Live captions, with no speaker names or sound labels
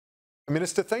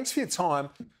Minister, thanks for your time.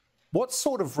 What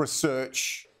sort of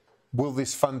research will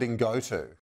this funding go to?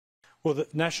 Well, the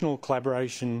National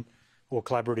Collaboration or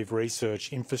Collaborative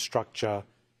Research Infrastructure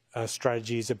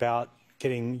strategy is about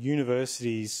getting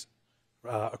universities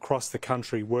across the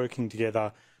country working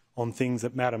together on things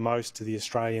that matter most to the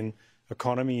Australian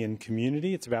economy and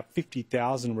community. It's about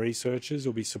 50,000 researchers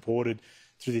will be supported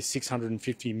through this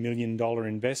 $650 million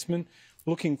investment,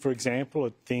 looking, for example,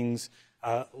 at things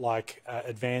like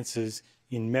advances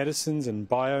in medicines and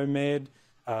biomed,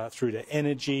 through to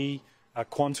energy,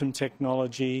 quantum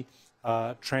technology,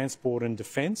 transport and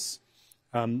defence.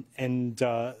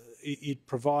 It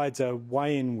provides a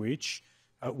way in which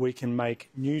we can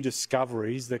make new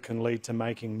discoveries that can lead to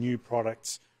making new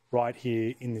products right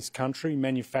here in this country.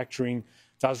 Manufacturing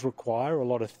does require a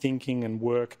lot of thinking and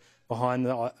work behind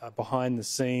the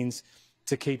scenes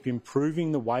to keep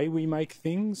improving the way we make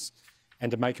things and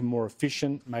to make them more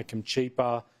efficient, make them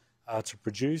cheaper to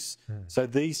produce. So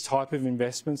these type of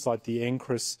investments, like the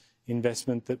NCRIS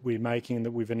investment that we're making and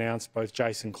that we've announced, both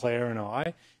Jason Clare and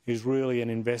I, is really an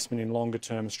investment in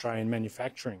longer-term Australian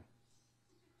manufacturing.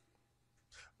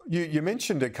 You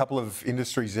mentioned a couple of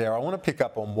industries there. I want to pick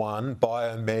up on one,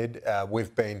 biomed.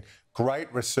 We've been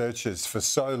great researchers for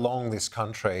so long, this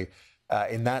country,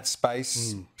 in that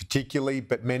space particularly,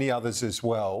 but many others as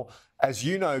well. As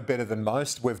you know better than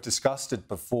most, we've discussed it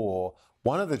before,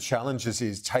 one of the challenges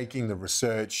is taking the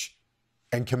research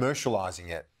and commercialising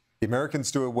it. The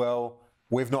Americans do it well.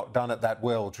 We've not done it that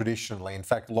well traditionally. In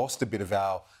fact, lost a bit of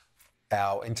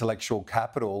our intellectual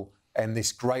capital and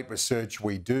this great research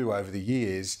we do over the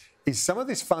years. Is some of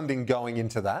this funding going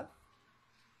into that?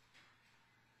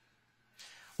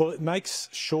 Well, it makes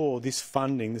sure this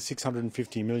funding, the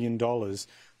 $650 million,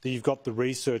 that you've got the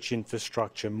research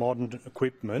infrastructure, modern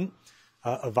equipment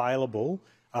available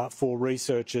for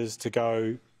researchers to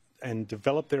go and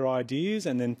develop their ideas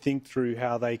and then think through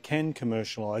how they can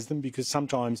commercialise them, because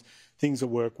sometimes things that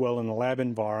work well in a lab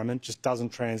environment just doesn't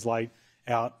translate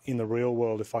out in the real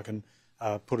world, if I can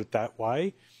put it that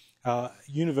way.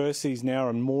 Universities now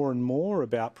are more and more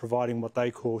about providing what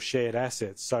they call shared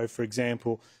assets. So, for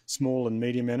example, small and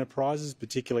medium enterprises,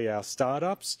 particularly our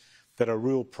startups that are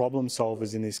real problem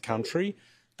solvers in this country,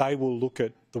 they will look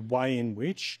at the way in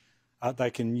which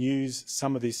they can use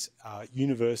some of this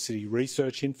university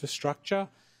research infrastructure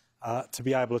to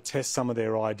be able to test some of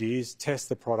their ideas, test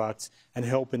the products and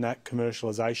help in that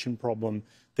commercialisation problem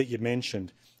that you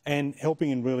mentioned, and helping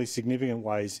in really significant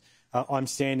ways. I'm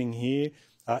standing here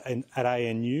at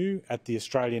ANU at the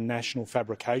Australian National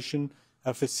Fabrication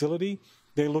Facility.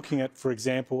 They're looking at, for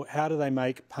example, how do they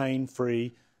make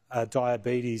pain-free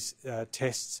diabetes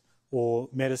tests or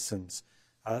medicines.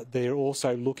 They're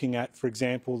also looking at, for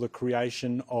example, the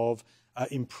creation of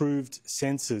improved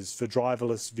sensors for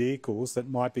driverless vehicles that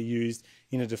might be used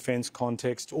in a defence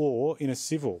context or in a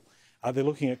civil. They're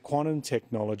looking at quantum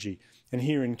technology. And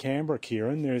here in Canberra,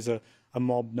 Kieran, there's a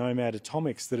mob, Nomad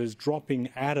Atomics, that is dropping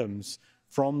atoms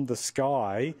from the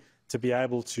sky to be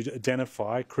able to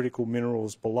identify critical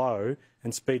minerals below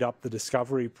and speed up the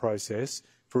discovery process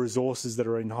for resources that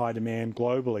are in high demand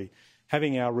globally.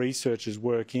 Having our researchers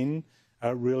work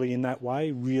really in that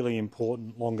way, really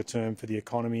important longer term for the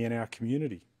economy and our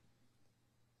community.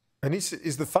 And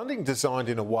is the funding designed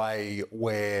in a way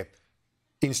where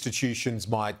institutions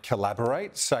might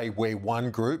collaborate? Say we're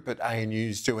one group at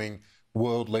ANU's doing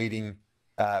world-leading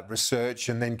research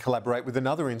and then collaborate with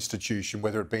another institution,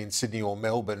 whether it be in Sydney or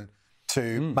Melbourne,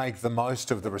 to make the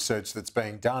most of the research that's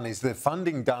being done. Is the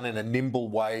funding done in a nimble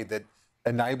way that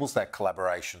enables that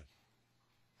collaboration?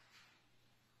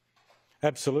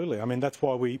 Absolutely. I mean, that's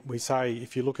why we say,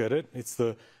 if you look at it, it's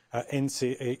the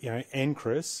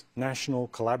NCRIS, National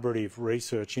Collaborative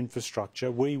Research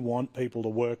Infrastructure. We want people to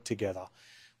work together.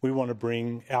 We want to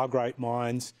bring our great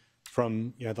minds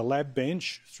from the lab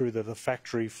bench through the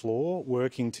factory floor,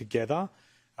 working together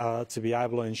to be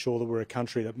able to ensure that we're a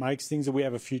country that makes things, and we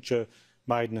have a future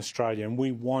made in Australia. And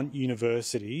we want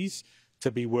universities to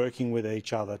be working with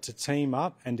each other, to team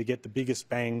up and to get the biggest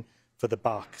bang for the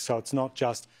buck. So it's not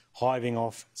just hiving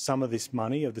off some of this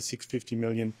money of the $650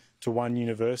 million to one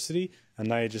university and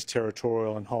they are just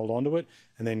territorial and hold on to it,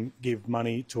 and then give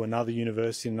money to another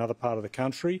university in another part of the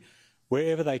country.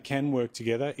 Wherever they can work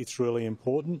together, it's really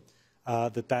important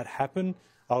that happen.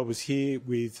 I was here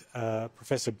with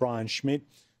Professor Brian Schmidt,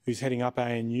 who's heading up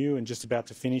ANU and just about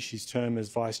to finish his term as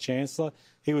Vice-Chancellor.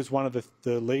 He was one of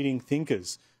the leading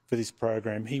thinkers for this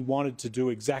program. He wanted to do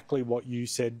exactly what you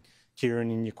said,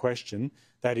 Kieran, in your question,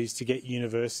 that is to get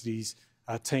universities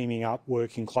teaming up,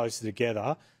 working closer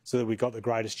together so that we got the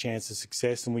greatest chance of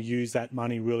success and we use that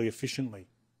money really efficiently.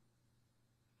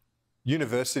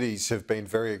 Universities have been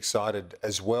very excited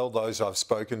as well, those I've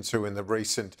spoken to in the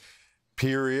recent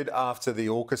period after the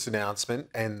AUKUS announcement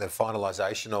and the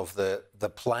finalisation of the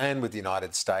plan with the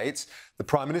United States. The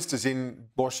Prime Minister's in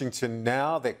Washington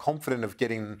now. They're confident of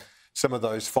getting some of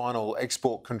those final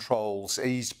export controls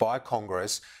eased by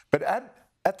Congress. But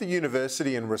at the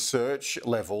university and research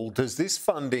level, does this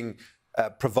funding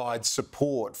provide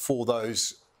support for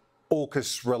those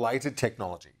AUKUS-related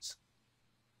technologies?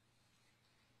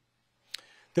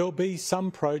 There'll be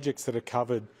some projects that are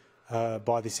covered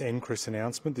by this NCRIS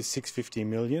announcement, this $650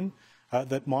 million,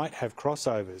 that might have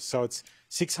crossovers. So it's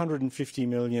 $650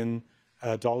 million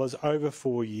over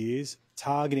 4 years,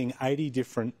 targeting 80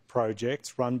 different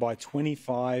projects run by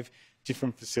 25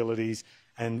 different facilities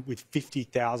and with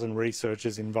 50,000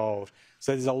 researchers involved.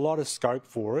 So there's a lot of scope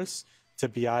for us to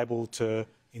be able to,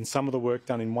 in some of the work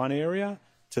done in one area,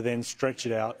 to then stretch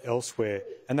it out elsewhere.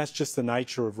 And that's just the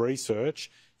nature of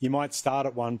research. You might start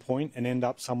at one point and end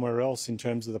up somewhere else in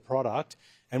terms of the product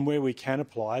and where we can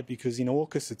apply, because in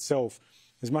AUKUS itself,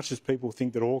 as much as people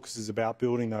think that AUKUS is about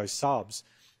building those subs,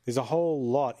 there's a whole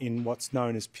lot in what's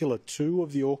known as Pillar 2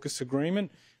 of the AUKUS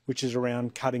agreement, which is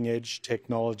around cutting-edge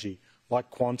technology,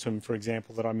 like quantum, for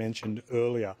example, that I mentioned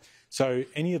earlier. So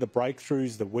any of the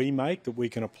breakthroughs that we make that we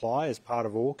can apply as part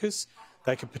of AUKUS,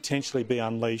 they could potentially be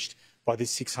unleashed by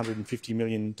this $650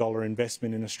 million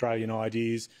investment in Australian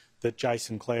ideas that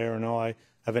Jason Clare and I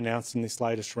have announced in this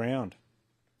latest round.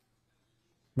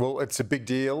 Well, it's a big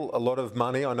deal, a lot of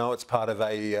money. I know it's part of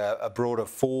a broader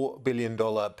 $4 billion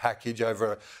package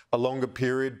over a longer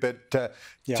period, but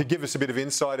to give us a bit of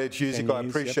insight, Ed Husic, I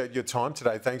appreciate your time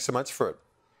today. Thanks so much for it.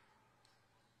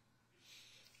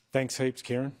 Thanks heaps,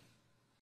 Kieran.